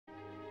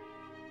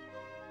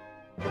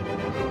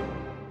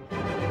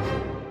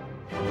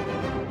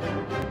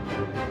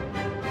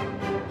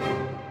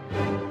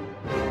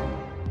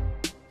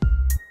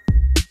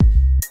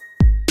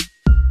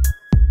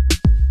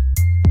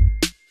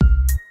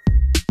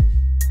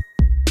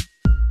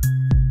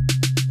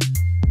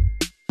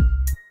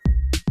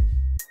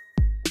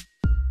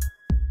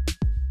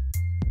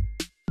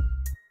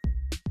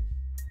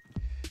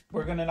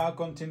We're going to now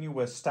continue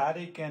with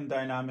static and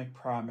dynamic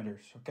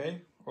parameters,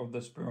 okay, of the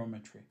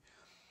spirometry.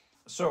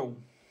 So,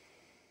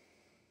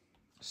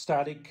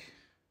 static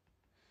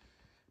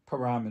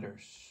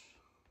parameters,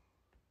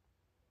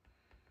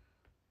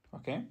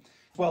 okay?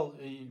 Well,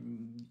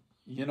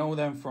 you know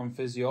them from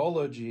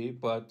physiology,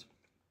 but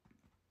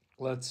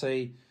let's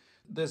say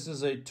this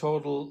is a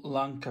total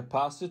lung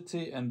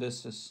capacity, and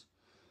this is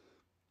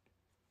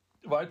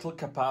vital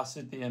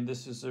capacity, and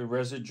this is a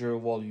residual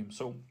volume.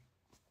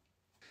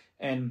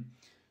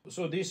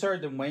 So these are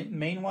the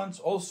main ones.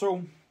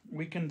 Also,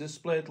 we can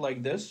display it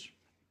like this.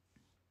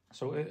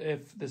 So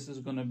if this is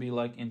going to be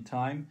like in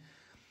time,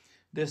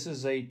 this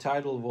is a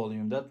tidal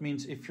volume. That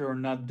means if you're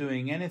not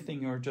doing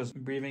anything, you're just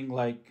breathing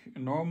like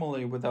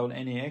normally without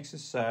any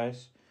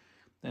exercise,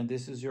 then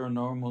this is your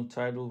normal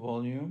tidal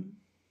volume.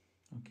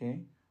 Okay.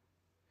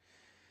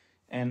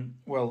 And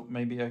well,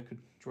 maybe I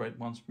could try it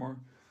once more.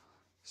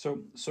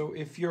 So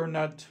if you're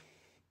not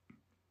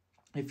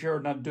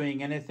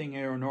doing anything,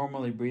 you're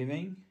normally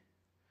breathing,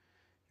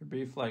 you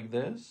breathe like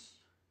this,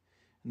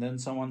 and then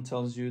someone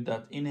tells you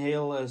that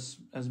inhale as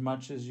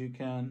much as you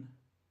can,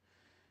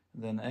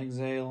 then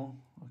exhale,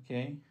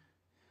 okay,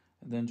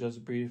 and then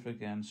just breathe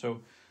again.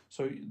 So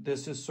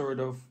this is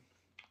sort of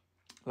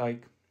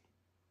like,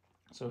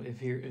 so if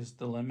here is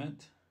the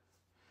limit,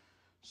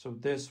 so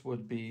this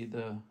would be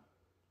the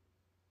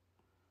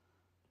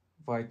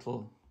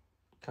vital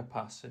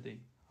capacity,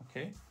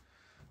 okay.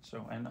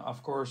 So, and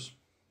of course,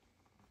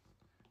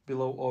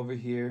 below over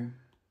here,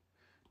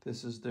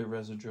 this is the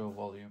residual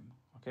volume,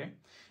 okay?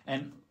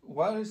 And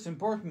what is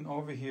important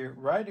over here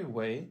right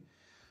away,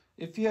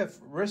 if you have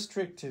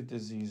restrictive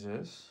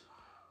diseases,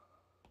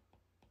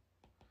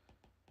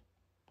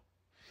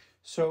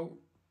 so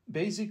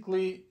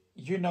basically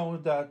you know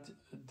that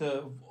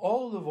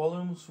all the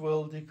volumes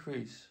will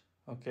decrease,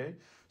 okay?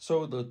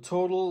 So the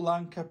total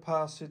lung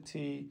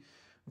capacity,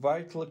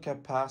 vital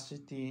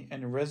capacity,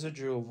 and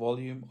residual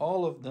volume,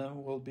 all of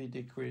them will be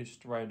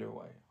decreased right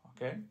away.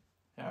 Okay,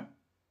 yeah.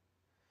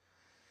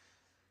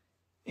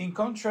 In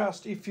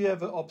contrast, if you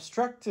have an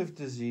obstructive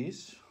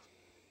disease,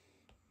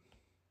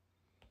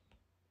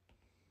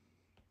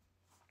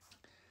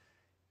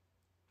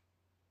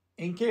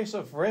 in case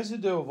of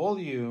residual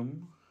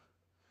volume,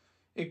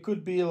 it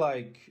could be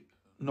like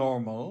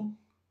normal,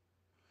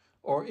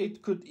 or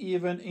it could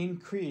even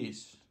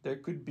increase. There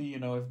could be,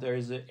 if there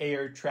is an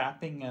air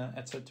trapping,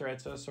 etc.,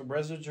 etc. So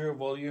residual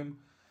volume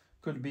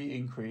could be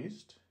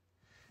increased,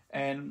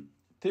 and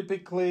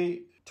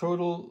typically,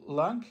 total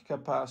lung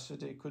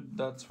capacity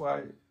that's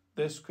why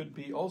this could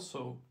be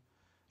also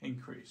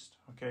increased,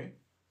 okay?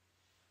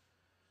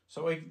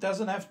 So it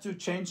doesn't have to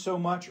change so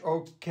much,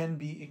 or can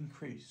be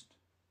increased,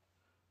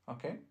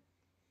 okay?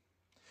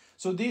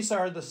 So these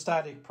are the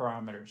static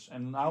parameters.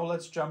 And now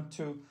let's jump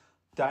to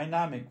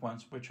dynamic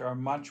ones, which are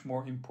much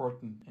more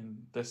important in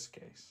this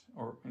case,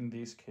 or in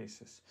these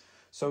cases.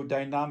 So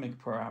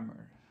dynamic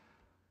parameter.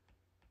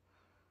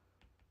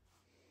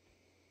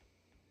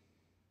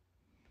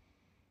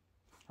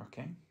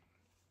 Okay,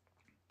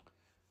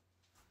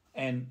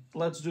 and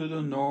let's do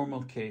the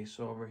normal case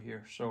over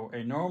here. So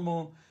a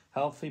normal,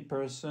 healthy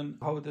person,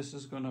 how this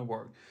is going to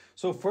work.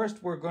 So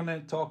first we're going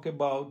to talk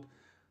about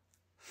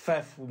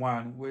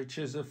FEV1, which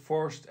is a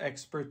forced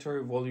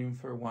expiratory volume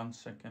for 1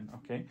 second,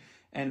 okay?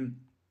 And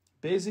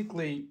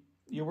basically,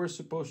 you were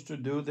supposed to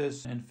do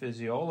this in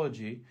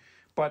physiology,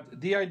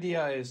 but the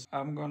idea is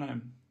I'm going to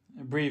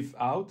breathe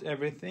out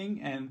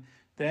everything, and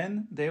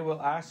then they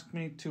will ask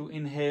me to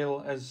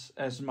inhale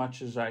as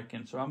much as I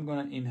can. So I'm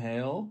going to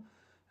inhale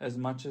as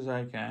much as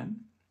I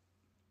can.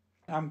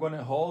 I'm going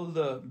to hold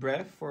the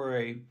breath for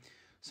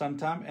some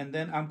time, and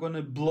then I'm going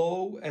to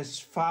blow as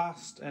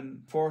fast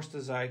and forced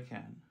as I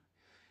can.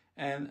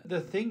 And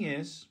the thing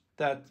is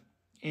that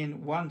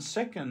in 1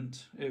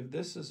 second, if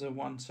this is a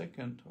 1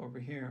 second over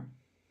here,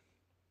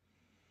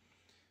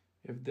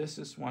 if this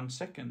is 1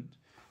 second,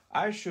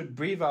 I should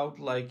breathe out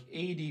like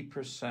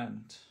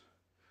 80%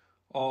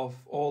 of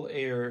all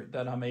air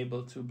that I'm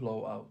able to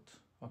blow out,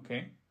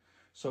 okay?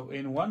 So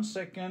in 1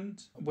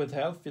 second, with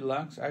healthy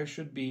lungs, I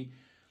should be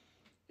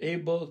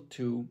able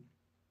to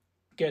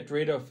get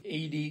rid of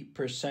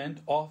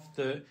 80% of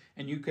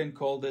and you can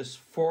call this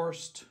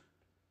forced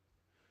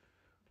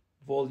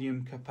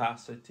volume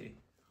capacity,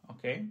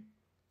 okay?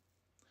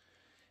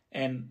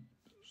 And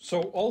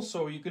so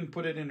also you can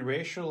put it in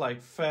ratio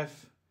like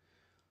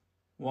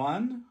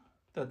FEV1,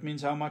 that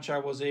means how much I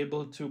was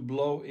able to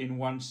blow in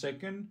 1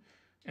 second,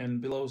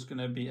 and below is going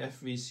to be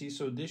FVC,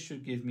 so this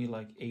should give me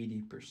like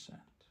 80%.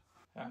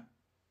 Yeah.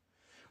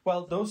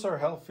 Well, those are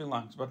healthy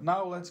lungs, but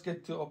now let's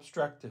get to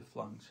obstructive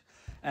lungs.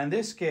 In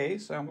this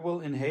case, I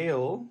will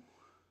inhale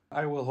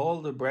I will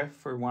hold the breath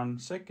for 1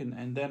 second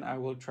and then I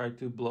will try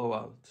to blow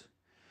out.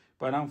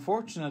 But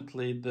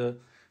unfortunately, the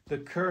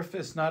curve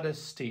is not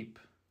as steep,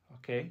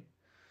 okay?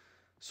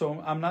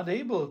 So I'm not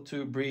able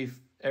to breathe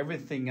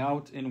everything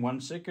out in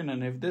 1 second.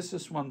 And if this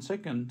is 1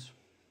 second,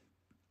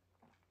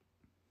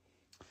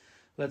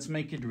 let's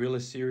make it really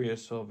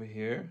serious over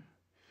here.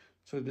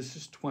 So this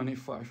is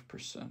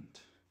 25%.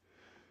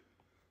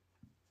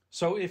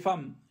 So if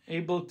I'm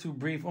able to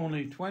breathe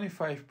only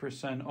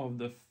 25% of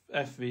the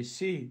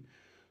FVC,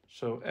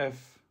 so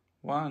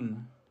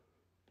F1,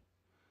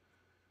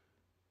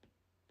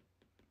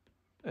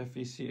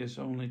 FVC is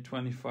only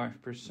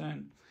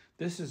 25%.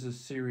 This is a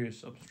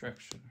serious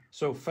obstruction.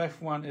 So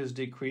FEF1 is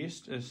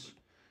decreased, is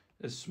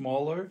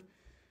smaller.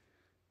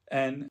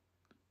 And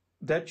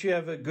that you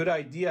have a good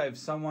idea if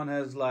someone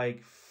has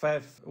like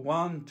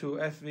FEF1 to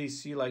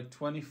FVC like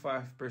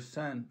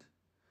 25%.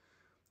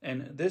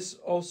 And this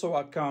also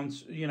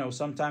accounts, you know,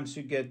 sometimes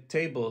you get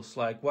tables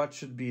like what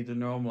should be the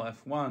normal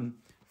F1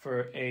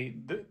 for a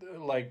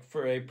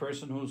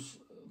person who's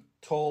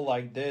tall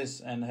like this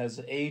and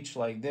has age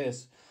like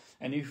this.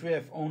 And if you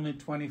have only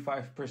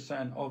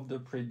 25% of the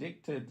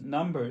predicted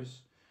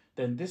numbers,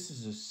 then this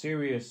is a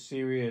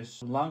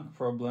serious lung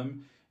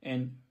problem.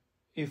 And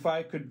if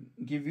I could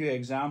give you an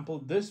example,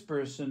 this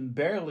person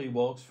barely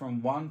walks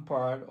from one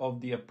part of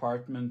the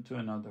apartment to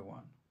another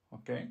one,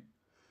 okay?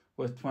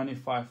 With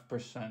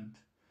 25%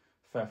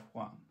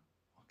 FEF1,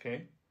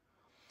 okay?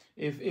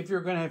 If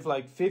you're going to have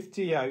like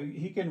 50,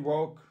 he can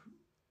walk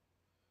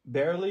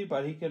barely,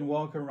 but he can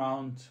walk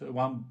around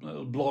one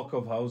block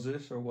of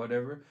houses or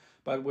whatever.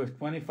 But with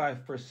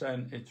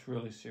 25%, it's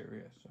really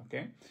serious,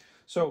 okay?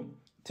 So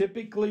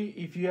typically,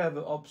 if you have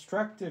an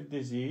obstructive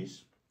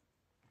disease,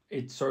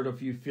 it's sort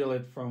of, you feel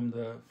it from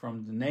the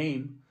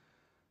name,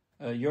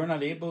 you're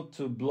not able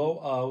to blow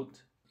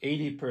out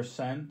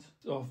 80%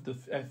 of the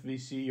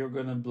FVC, you're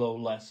going to blow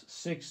less,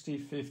 60,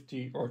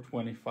 50, or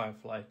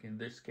 25, like in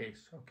this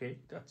case, okay?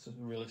 That's a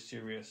really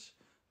serious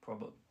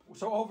problem.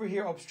 So over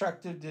here,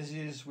 obstructive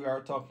disease, we are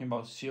talking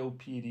about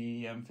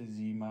COPD,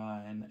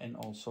 emphysema, and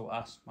also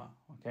asthma,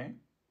 okay?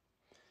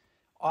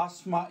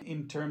 Asthma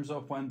in terms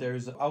of when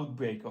there's an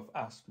outbreak of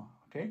asthma,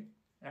 okay?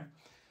 Yeah.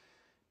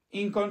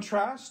 In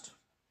contrast,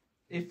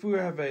 if we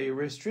have a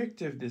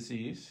restrictive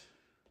disease,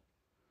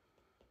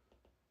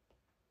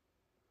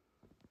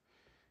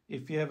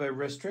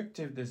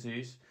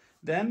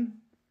 then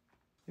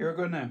you're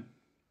going to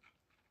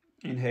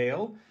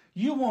inhale.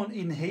 You won't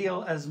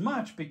inhale as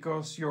much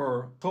because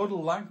your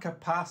total lung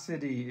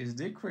capacity is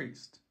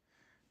decreased.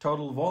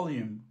 Total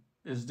volume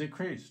is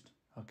decreased,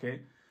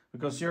 okay?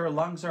 Because your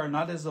lungs are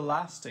not as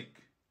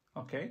elastic,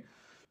 okay?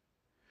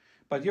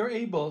 But you're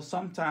able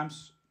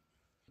sometimes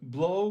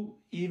blow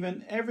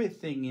even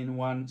everything in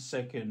 1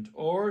 second,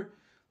 or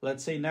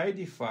let's say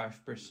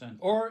 95%,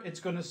 or it's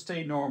going to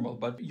stay normal,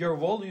 but your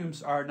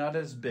volumes are not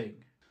as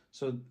big.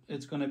 So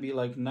it's going to be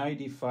like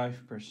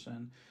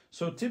 95%.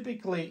 So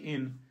typically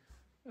in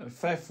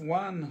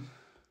FEF1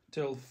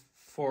 till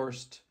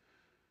forced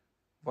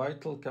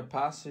vital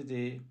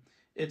capacity,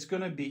 it's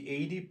going to be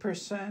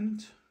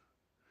 80%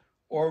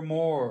 or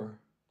more,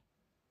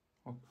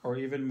 or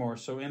even more.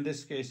 So in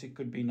this case, it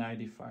could be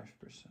 95%,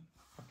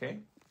 okay?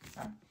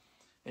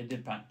 It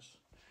depends,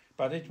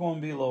 but it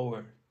won't be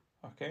lower,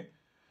 okay?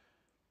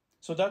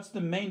 So that's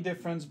the main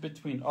difference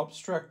between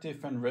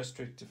obstructive and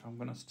restrictive. I'm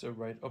going to still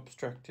write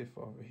obstructive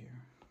over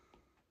here.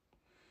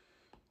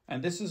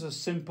 And this is a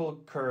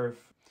simple curve.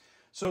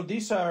 So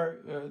these are,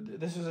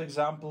 this is an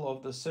example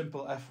of the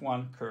simple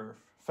F1 curve,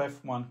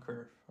 FEF1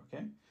 curve,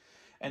 okay?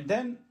 And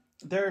then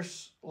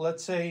there's,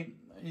 let's say,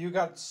 you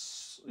got,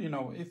 you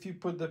know, if you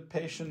put the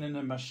patient in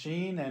a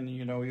machine and,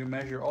 you know, you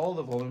measure all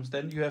the volumes,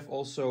 then you have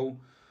also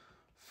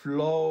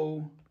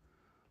flow,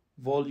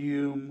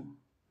 volume,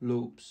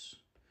 loops.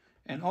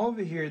 And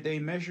over here, they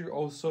measure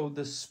also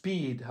the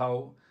speed,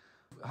 how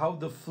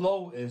the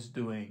flow is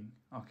doing,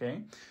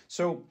 okay?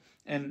 So,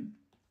 and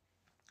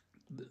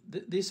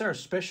these are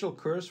special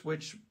curves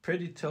which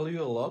pretty tell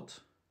you a lot.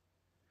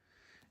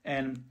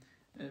 And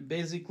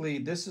basically,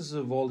 this is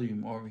a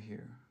volume over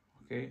here,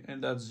 okay?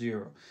 And that's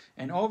 0.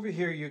 And over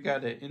here, you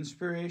got an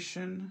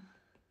inspiration,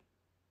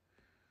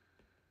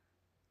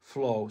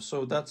 flow.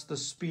 So that's the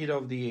speed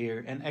of the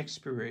air, and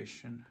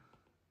expiration,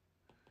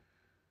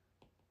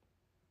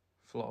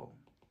 flow,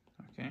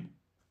 okay?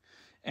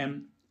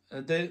 And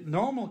the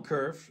normal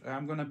curve,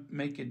 I'm going to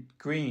make it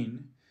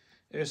green,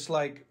 is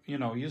like, you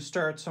know, you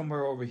start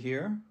somewhere over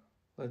here.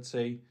 Let's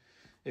say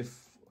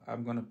if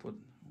I'm going to put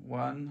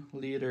 1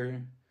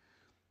 liter,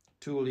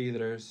 2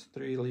 liters,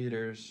 3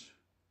 liters,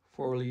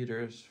 4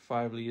 liters,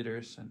 5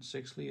 liters, and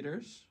 6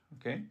 liters,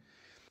 okay?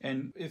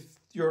 And if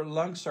your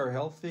lungs are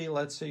healthy,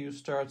 let's say you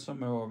start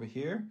somewhere over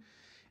here,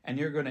 and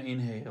you're going to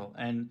inhale.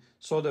 And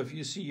sort of,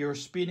 you see, you're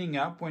speeding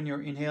up when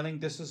you're inhaling.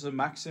 This is the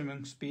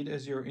maximum speed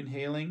as you're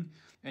inhaling.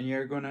 And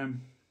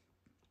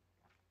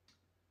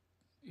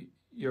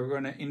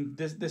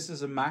this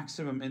is a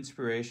maximum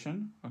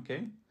inspiration,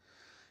 okay?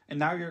 And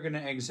now you're going to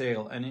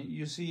exhale. And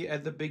you see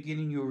at the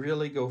beginning, you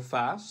really go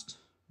fast,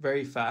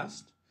 very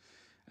fast.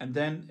 and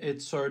then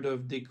it sort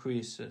of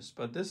decreases.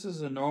 But this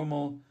is a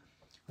normal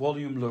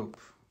volume loop,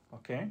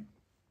 okay?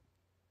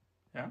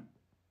 Yeah.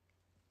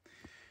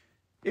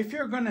 If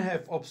you're going to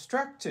have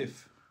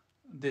obstructive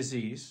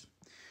disease,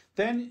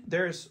 then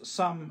there's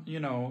some, you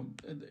know,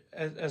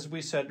 as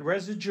we said,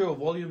 residual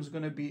volume is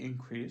going to be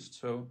increased.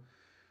 So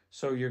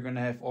you're going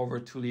to have over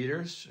 2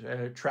 liters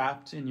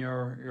trapped in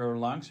your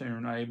lungs, and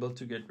you're not able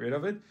to get rid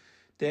of it.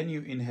 Then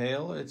you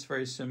inhale. It's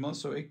very similar.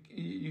 So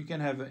you can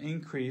have an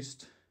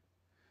increased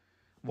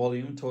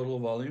volume, total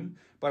volume.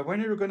 But when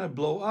you're going to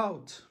blow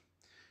out,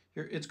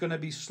 it's going to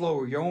be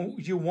slower.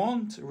 You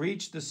won't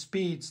reach the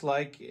speeds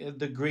like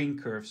the green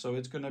curve. So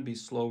it's going to be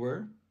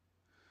slower.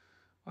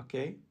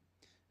 Okay.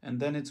 And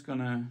then it's going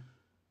to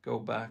go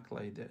back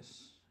like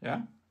this.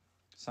 Yeah.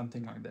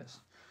 Something like this.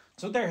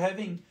 So they're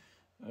having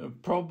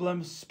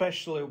problems,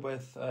 especially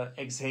with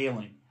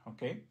exhaling.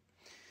 Okay.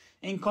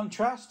 In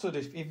contrast to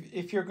this,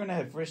 if you're going to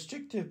have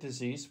restrictive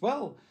disease,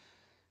 well,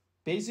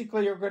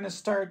 basically you're going to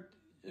start,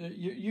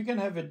 you can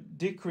have a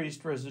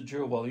decreased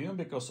residual volume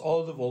because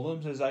all the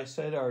volumes, as I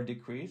said, are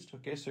decreased.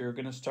 Okay, so you're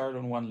going to start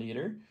on 1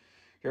 liter.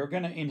 You're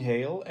going to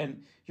inhale,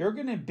 and you're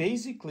going to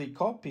basically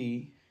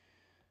copy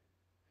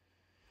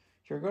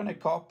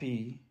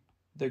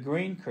the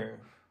green curve.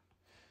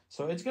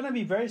 So it's going to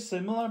be very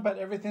similar, but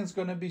everything's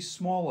going to be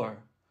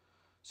smaller.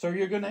 So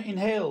you're going to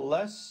inhale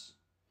less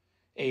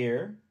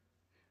air,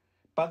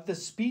 but the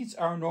speeds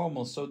are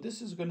normal. So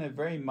this is going to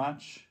very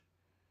much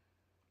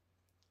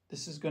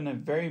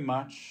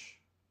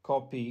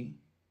copy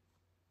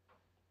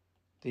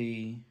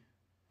the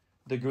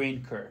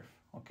green curve,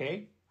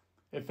 okay?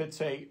 If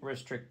it's a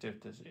restrictive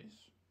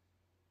disease.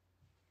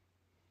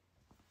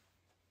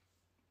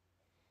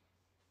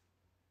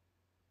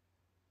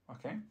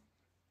 Okay?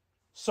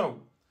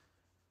 So,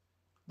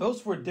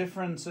 those were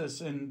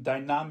differences in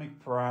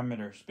dynamic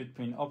parameters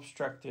between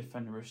obstructive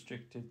and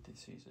restrictive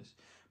diseases.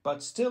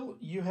 But still,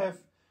 you have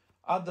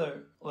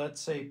other,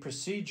 let's say,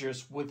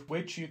 procedures with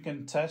which you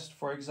can test,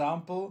 for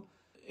example,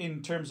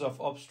 in terms of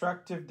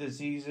obstructive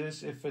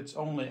diseases, if it's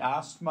only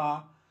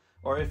asthma,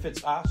 or if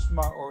it's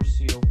asthma or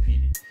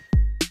COPD.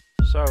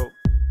 So,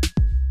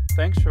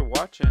 thanks for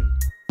watching,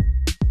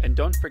 and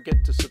don't forget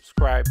to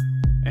subscribe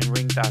and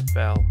ring that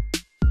bell.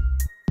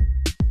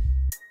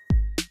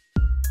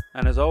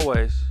 And as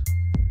always,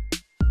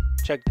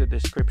 check the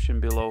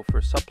description below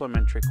for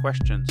supplementary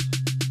questions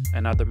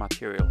and other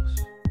materials.